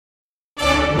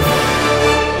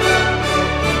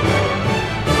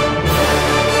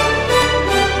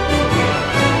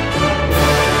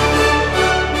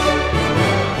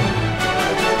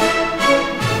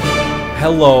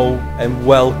Hello and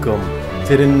welcome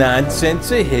to the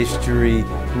Nonsense of History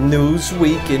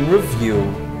Newsweek in Review.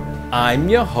 I'm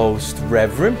your host,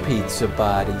 Reverend Pizza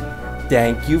Body.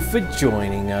 Thank you for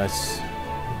joining us.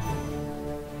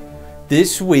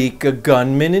 This week, a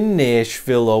gunman in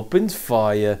Nashville opened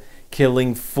fire,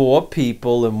 killing 4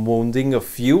 people and wounding a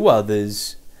few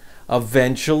others.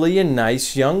 Eventually, a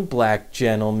nice young black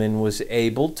gentleman was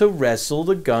able to wrestle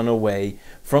the gun away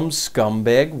from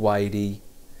scumbag Whitey.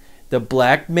 The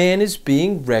black man is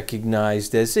being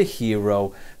recognized as a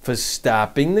hero for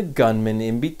stopping the gunman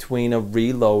in between a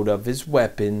reload of his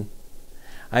weapon.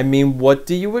 I mean, what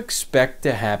do you expect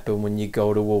to happen when you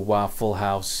go to a Waffle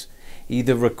House?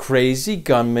 Either a crazy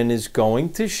gunman is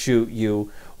going to shoot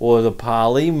you, or the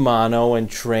poly, mono, and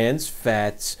trans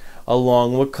fats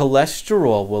along with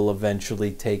cholesterol will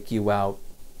eventually take you out.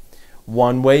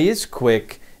 One way is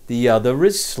quick, the other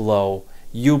is slow.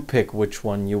 You pick which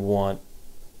one you want.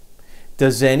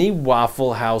 Does any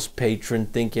Waffle House patron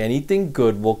think anything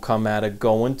good will come out of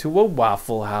going to a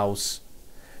Waffle House?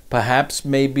 Perhaps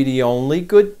maybe the only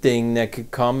good thing that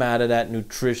could come out of that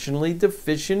nutritionally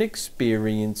deficient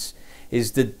experience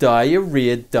is the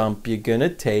diarrhea dump you're gonna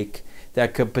take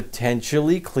that could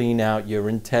potentially clean out your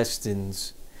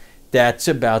intestines. That's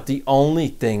about the only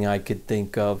thing I could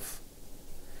think of.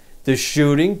 The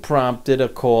shooting prompted a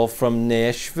call from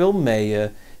Nashville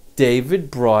Mayor David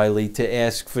Briley to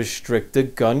ask for stricter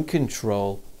gun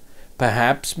control.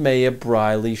 Perhaps Mayor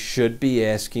Briley should be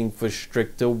asking for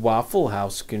stricter Waffle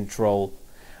House control.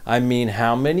 I mean,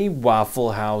 how many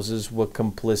Waffle Houses were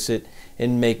complicit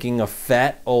in making a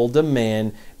fat older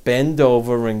man bend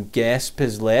over and gasp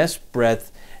his last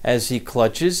breath as he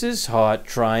clutches his heart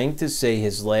trying to say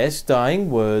his last dying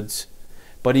words,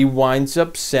 but he winds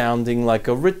up sounding like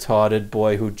a retarded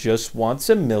boy who just wants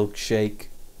a milkshake?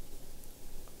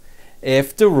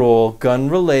 After all,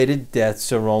 gun-related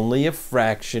deaths are only a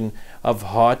fraction of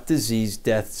heart disease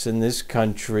deaths in this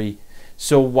country,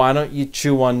 so why don't you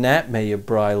chew on that, Mayor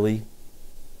Briley?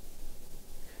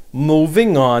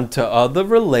 Moving on to other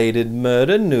related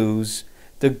murder news,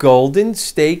 the Golden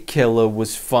State Killer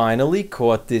was finally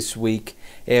caught this week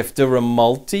after a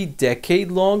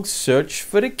multi-decade-long search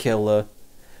for the killer.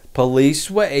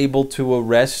 Police were able to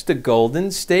arrest the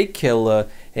Golden State Killer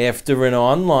after an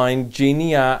online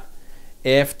genealogy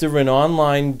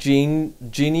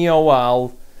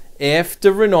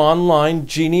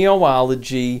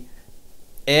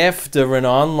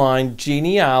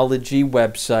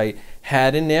website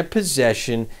had in their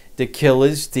possession the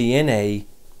killer's DNA.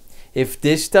 If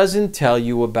this doesn't tell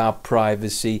you about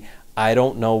privacy, I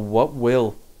don't know what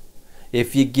will.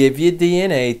 If you give your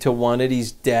DNA to one of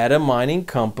these data mining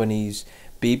companies,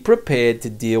 be prepared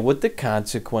to deal with the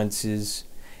consequences.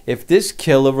 If this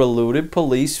killer eluded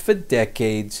police for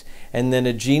decades and then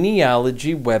a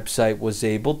genealogy website was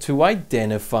able to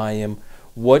identify him,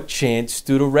 what chance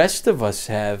do the rest of us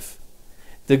have?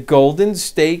 The Golden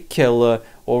State Killer,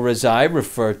 or as I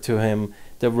refer to him,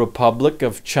 the Republic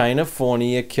of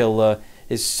Chinafornia Killer,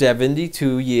 is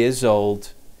 72 years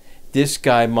old. This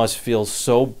guy must feel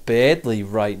so badly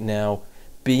right now,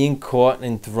 being caught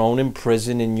and thrown in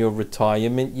prison in your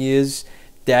retirement years.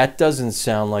 That doesn't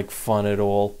sound like fun at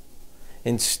all.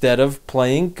 Instead of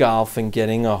playing golf and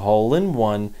getting a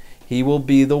hole-in-one, he will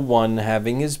be the one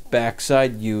having his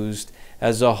backside used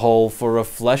as a hole for a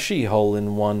fleshy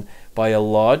hole-in-one by a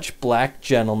large black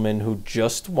gentleman who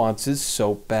just wants his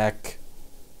soap back.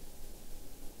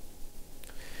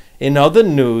 In other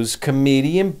news,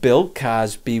 comedian Bill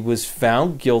Cosby was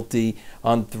found guilty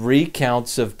on 3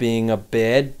 counts of being a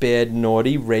bad,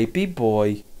 naughty, rapey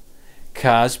boy.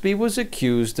 Cosby was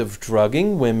accused of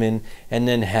drugging women and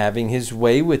then having his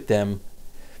way with them.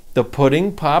 The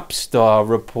pudding pop star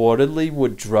reportedly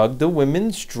would drug the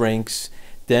women's drinks,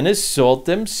 then assault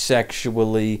them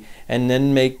sexually, and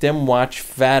then make them watch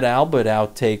Fat Albert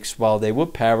outtakes while they were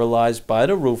paralyzed by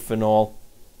the roof and all.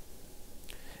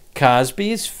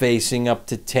 Cosby is facing up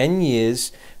to 10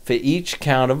 years for each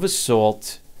count of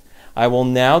assault. I will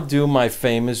now do my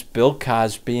famous Bill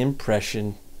Cosby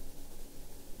impression.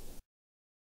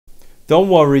 Don't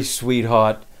worry,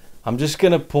 sweetheart. I'm just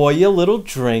gonna pour you a little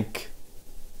drink.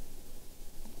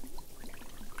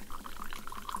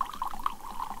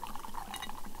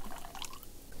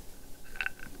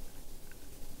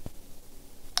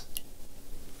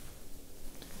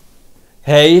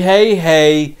 Hey, hey,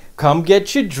 hey. Come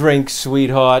get your drink,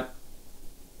 sweetheart.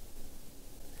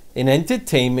 In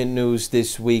entertainment news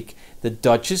this week, the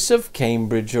Duchess of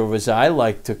Cambridge, or as I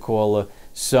like to call her,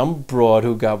 some broad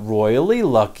who got royally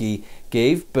lucky,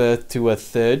 gave birth to a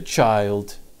 3rd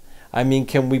child. I mean,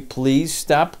 can we please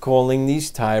stop calling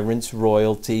these tyrants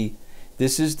royalty?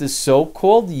 This is the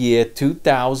so-called year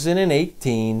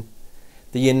 2018.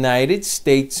 The United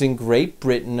States and Great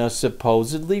Britain are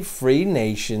supposedly free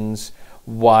nations.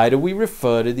 Why do we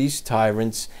refer to these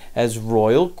tyrants as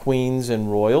royal queens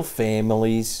and royal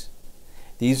families?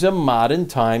 These are modern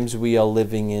times we are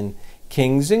living in.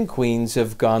 Kings and queens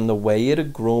have gone the way of a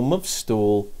groom of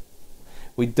stool.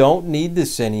 We don't need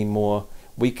this anymore.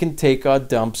 We can take our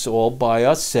dumps all by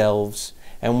ourselves,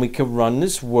 and we can run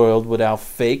this world without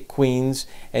fake queens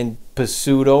and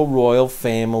pseudo-royal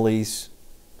families.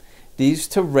 These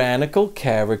tyrannical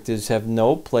characters have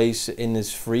no place in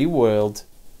this free world.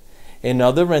 In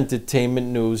other entertainment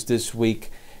news this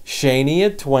week,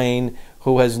 Shania Twain,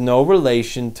 who has no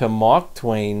relation to Mark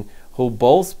Twain, who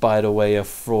both, by the way, are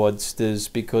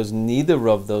fraudsters because neither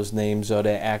of those names are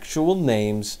their actual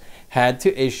names, had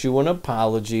to issue an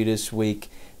apology this week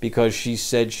because she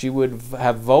said she would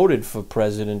have voted for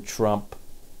President Trump.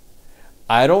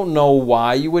 I don't know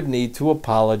why you would need to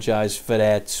apologize for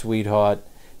that, sweetheart.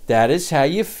 That is how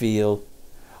you feel.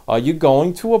 Are you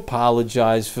going to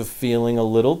apologize for feeling a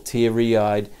little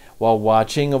teary-eyed while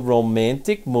watching a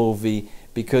romantic movie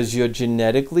because you're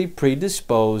genetically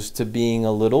predisposed to being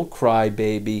a little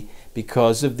crybaby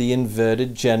because of the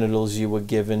inverted genitals you were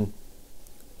given?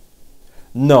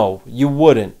 No, you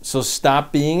wouldn't. So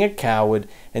stop being a coward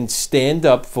and stand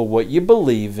up for what you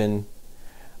believe in.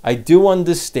 I do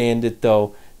understand it,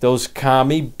 though. Those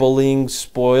commie, bullying,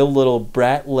 spoiled little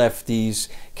brat lefties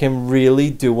can really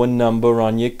do a number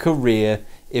on your career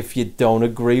if you don't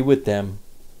agree with them.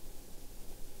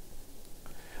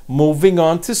 Moving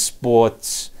on to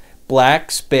sports.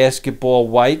 Blacks, basketball,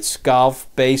 whites,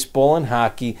 golf, baseball, and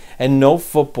hockey, and no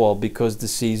football because the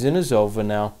season is over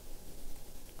now.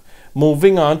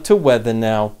 Moving on to weather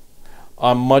now.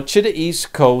 On much of the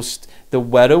East Coast, the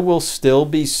weather will still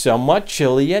be somewhat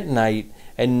chilly at night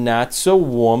and not so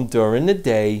warm during the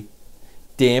day.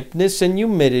 Dampness and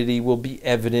humidity will be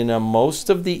evident on most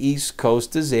of the East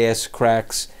Coast's ass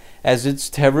cracks, as it's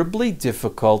terribly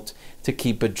difficult to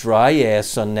keep a dry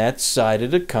ass on that side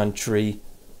of the country.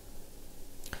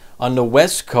 On the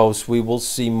West Coast, we will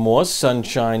see more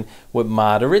sunshine with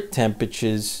moderate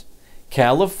temperatures.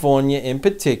 California in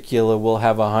particular will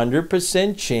have a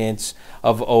 100% chance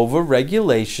of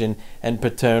over-regulation and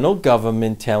paternal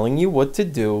government telling you what to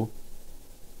do.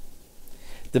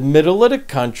 The middle of the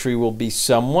country will be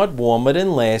somewhat warmer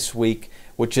than last week,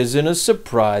 which isn't a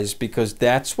surprise because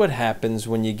that's what happens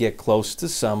when you get close to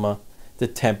summer. The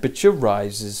temperature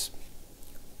rises.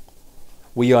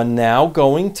 We are now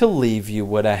going to leave you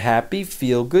with a happy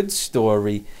feel-good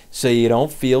story so you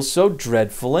don't feel so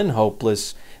dreadful and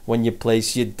hopeless when you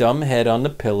place your dumb head on the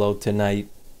pillow tonight.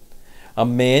 A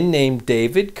man named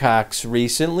David Cox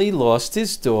recently lost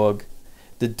his dog.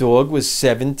 The dog was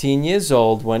 17 years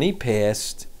old when he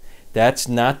passed. That's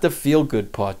not the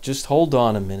feel-good part. Just hold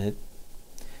on a minute.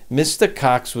 Mr.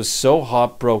 Cox was so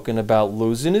heartbroken about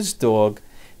losing his dog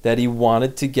that he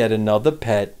wanted to get another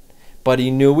pet, but he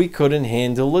knew he couldn't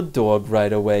handle a dog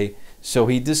right away, so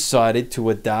he decided to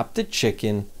adopt a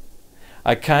chicken.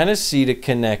 I kind of see the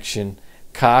connection.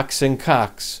 Cox and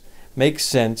Cox. Makes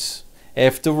sense.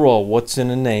 After all, what's in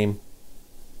a name?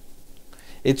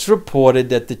 It's reported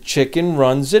that the chicken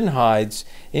runs and hides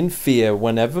in fear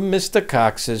whenever Mr.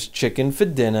 Cox has chicken for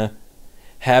dinner.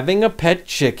 Having a pet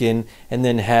chicken and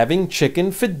then having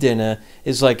chicken for dinner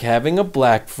is like having a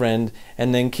black friend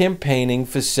and then campaigning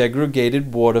for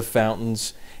segregated water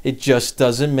fountains. It just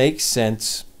doesn't make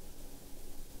sense.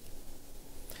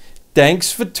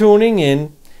 Thanks for tuning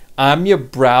in. I'm your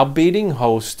browbeating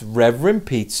host, Reverend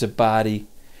Pizza Body.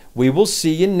 We will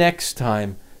see you next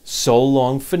time. So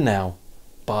long for now.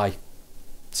 Bye.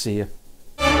 See ya.